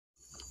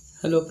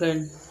Hello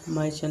friend,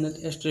 my channel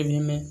एस्ट्रीवी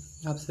में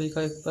आप सभी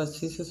का एक बार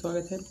फिर से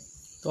स्वागत है।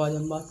 तो आज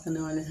हम बात करने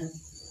वाले हैं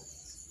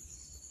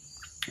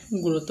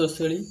गुरुत्व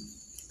श्रेणी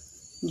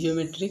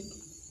ज्योमेट्रिक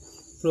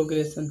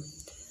प्रोग्रेशन।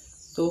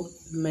 तो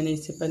मैंने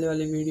इससे पहले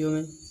वाले वीडियो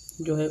में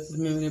जो है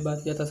उसमें मैंने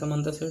बात किया था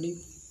समांतर श्रेणी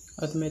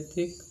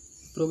अर्थमेट्रिक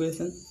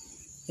प्रोग्रेशन,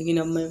 लेकिन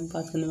अब मैं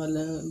बात करने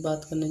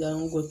जा रहा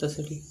हूँ गुरुत्व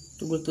श्रेणी।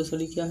 तो गुरुत्व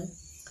श्रेणी क्या है?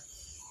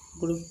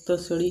 गुरुत्व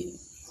श्रेणी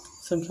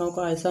संख्याओं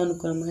का ऐसा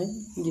अनुक्रम है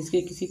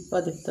जिसके किसी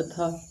पद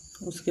तथा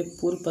उसके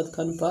पूर्व पद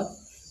का अनुपात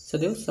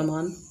सदैव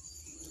समान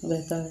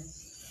रहता है।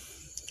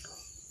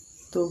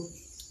 तो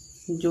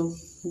जो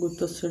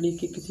गुरुत्व श्रेणी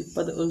के किसी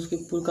पद और उसके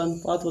पूर्व का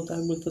अनुपात होता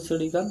है गुरुत्व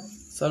श्रेणी का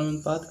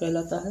समानुपात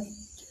कहलाता है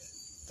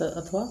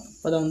अथवा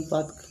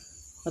पदानुपात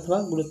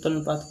अथवा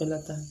गुरुत्वानुपात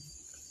कहलाता है।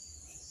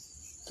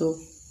 तो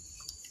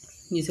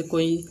जैसे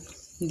कोई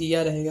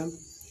दिया रहेगा,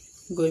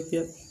 कोई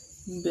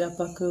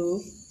व्यापक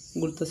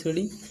गुरुत्व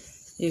श्रेणी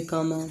ए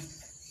कामा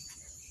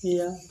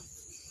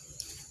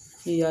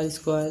A R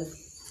square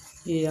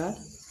A R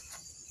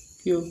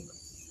cube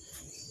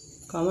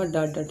comma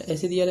dot dot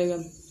ऐसे दिया रहेगा।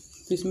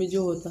 तो इसमें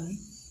जो होता है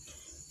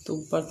तो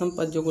प्रथम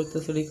पद जो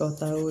गुरुत्व श्रेणी का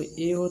होता है वो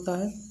ए होता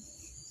है,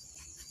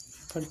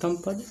 प्रथम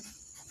पद,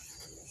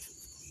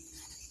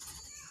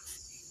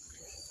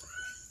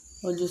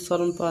 और जो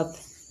समानुपात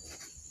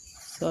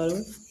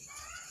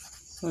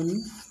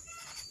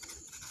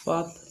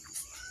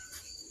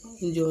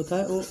जो होता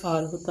है वो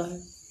आर होता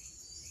है।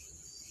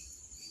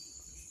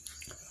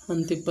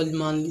 अंतिम पद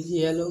मान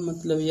लीजिए एल,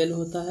 मतलब एल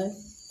होता है,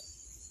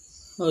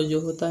 और जो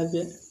होता है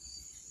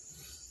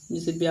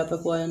जैसे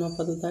व्यापक वायन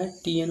पद होता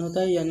है टी एन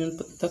होता है, यानी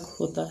पद तक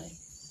होता है,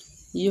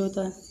 ये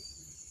होता है।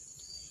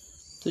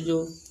 तो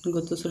जो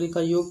गुरुत्व श्रेणी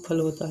का योगफल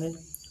होता है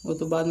वो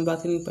तो बाद में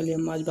बात करेंगे, पहले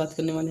हम आज बात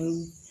करने वाले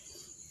हैं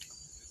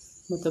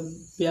मतलब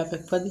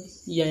व्यापक पद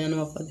या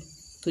एनवा पद।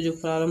 तो जो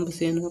प्रारंभ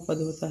से एनवा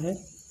पद होता है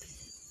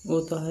वो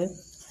तो है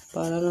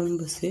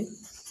प्रारंभ से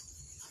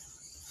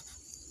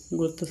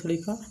गुरुत्व श्रेणी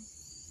का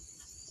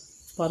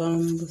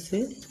प्रारंभ से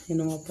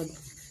एनवा पद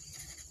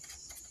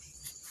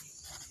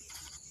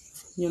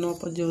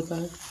जो होता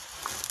है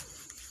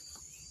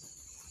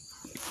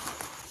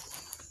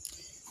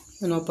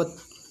एनवा पद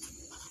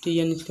टी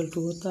एन इक्वल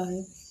टू होता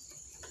है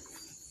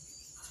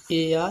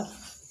A R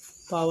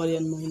power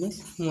N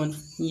minus 1,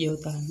 ये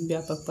होता है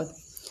व्यापक पद,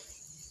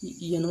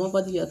 एनवा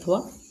पद अथवा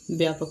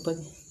व्यापक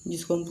पद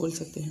जिसको हम बोल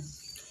सकते हैं।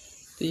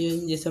 तो ये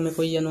जैसे हमें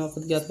कोई एनवा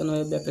पद ज्ञात करना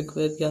है, व्यापक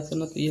पद ज्ञात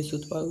करना, तो ये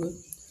सूत्र पाओगे।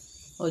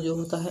 और जो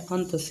होता है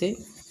अंत से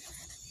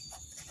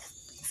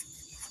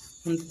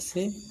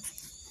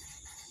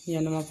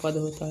एनवा पद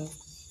होता है,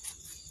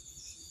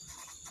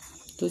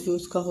 तो जो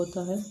उसका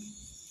होता है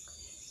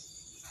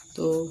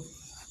तो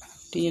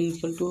टी एन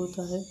इक्वल टू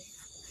होता है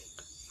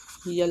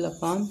L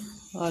upon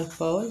R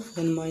power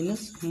N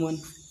minus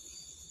 1,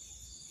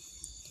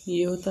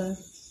 ये होता है,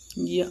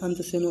 ये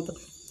अंत से एनवा पद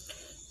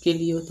के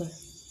लिए होता है।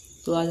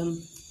 तो आज हम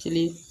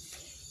चलिए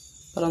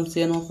प्रारंभ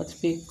से एनवा पद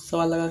पे एक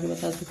सवाल लगा के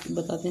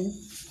बताते हैं।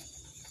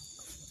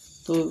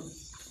 तो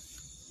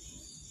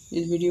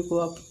इस वीडियो को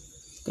आप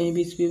कहीं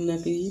भी स्किप ना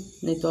कीजिए,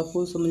 नहीं तो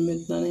आपको समझ में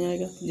इतना नहीं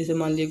आएगा। जैसे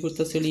मान लीजिए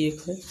गुरुत्व श्रेणी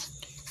एक है,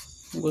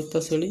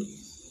 गुरुत्व श्रेणी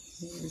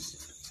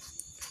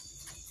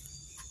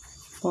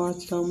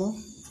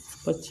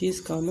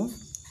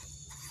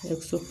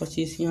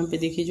 5,25,125, यहाँ पे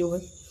देखिए जो है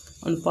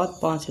अनुपात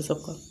 5 है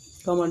सबका,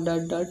 कामा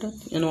डॉट डॉट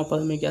एनवा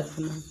पद में ज्ञात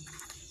करना है,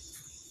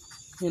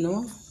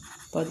 एनवा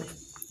पद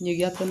ये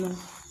ज्ञात करना है।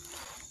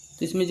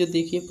 तो इसमें जो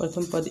देखिए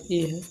प्रथम पद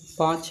ए है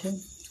 5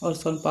 है, और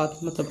समानुपात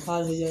मतलब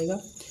आर हो जाएगा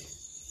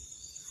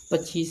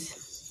 25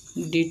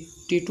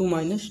 टी2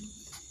 माइनस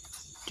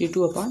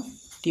टी2 अपान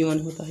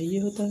टी1 होता है, ये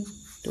होता है।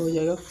 तो हो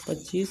जाएगा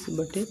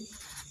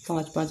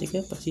 25/5, 5 एक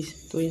है 25,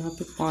 तो यहाँ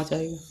पे 5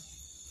 आएगा,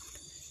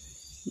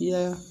 ये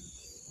आया।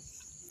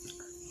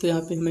 तो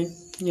यहाँ पे हमें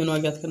एनवा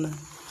ज्ञात करना है,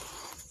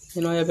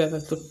 एनवा या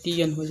व्यापक, तो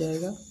टी एन हो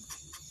जाएगा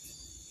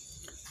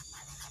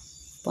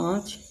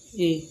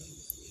 5a,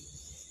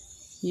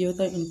 ये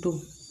होता है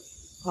इंटू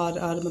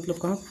आर मतलब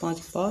कहाँ 5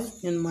 पावर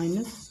एन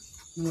माइनस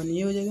 1,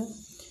 ये हो जाएगा।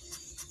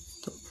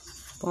 तो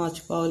 5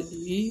 पावर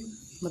ई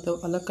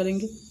मतलब अलग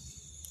करेंगे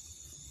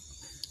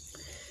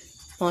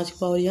 5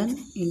 पावर एन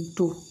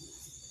इंटू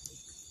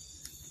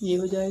ये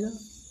हो जाएगा,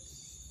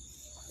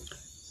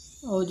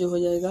 और जो हो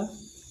जाएगा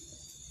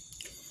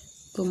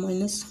तो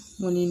माइनस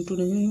 1 इंटू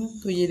नहीं होगा,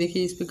 तो ये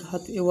देखिए इस पे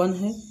घात 1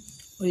 है,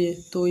 और ये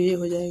तो ये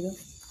हो जाएगा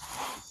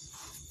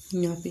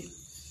यहाँ पे,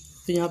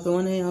 तो यहाँ पे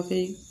 1 है, यहाँ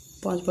पे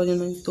 5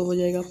 पावर तो हो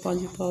जाएगा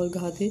 5 पावर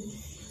घात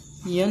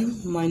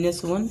एन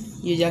माइनस 1,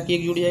 ये जाके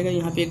एक जुड़ जाएगा,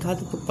 यहाँ पे एक घात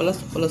तो प्लस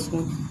 1,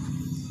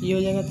 ये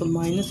हो जाएगा। तो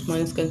माइनस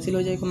माइनस कैंसिल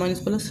हो जाएगा, माइनस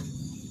प्लस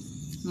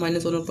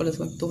माइनस 1 और प्लस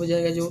 1, तो हो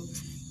जाएगा जो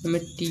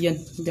हमें टी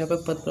एन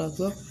व्यापक पद प्राप्त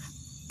हुआ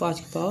 5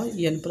 की पावर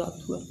एन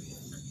प्राप्त हुआ।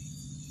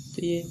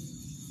 तो ये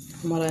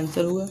हमारा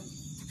आंसर हुआ,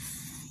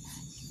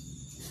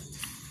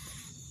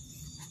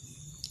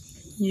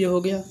 ये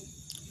हो गया।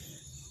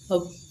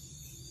 अब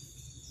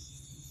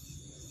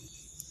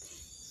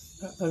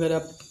अगर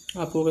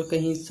आपको अगर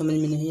कहीं समझ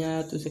में नहीं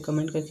आया तो इसे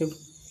कमेंट करके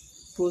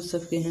पूछ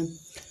सकते हैं,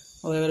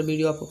 और अगर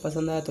वीडियो आपको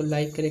पसंद आया तो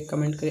लाइक करें,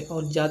 कमेंट करें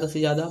और ज़्यादा से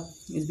ज़्यादा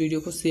इस वीडियो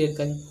को शेयर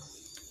करें।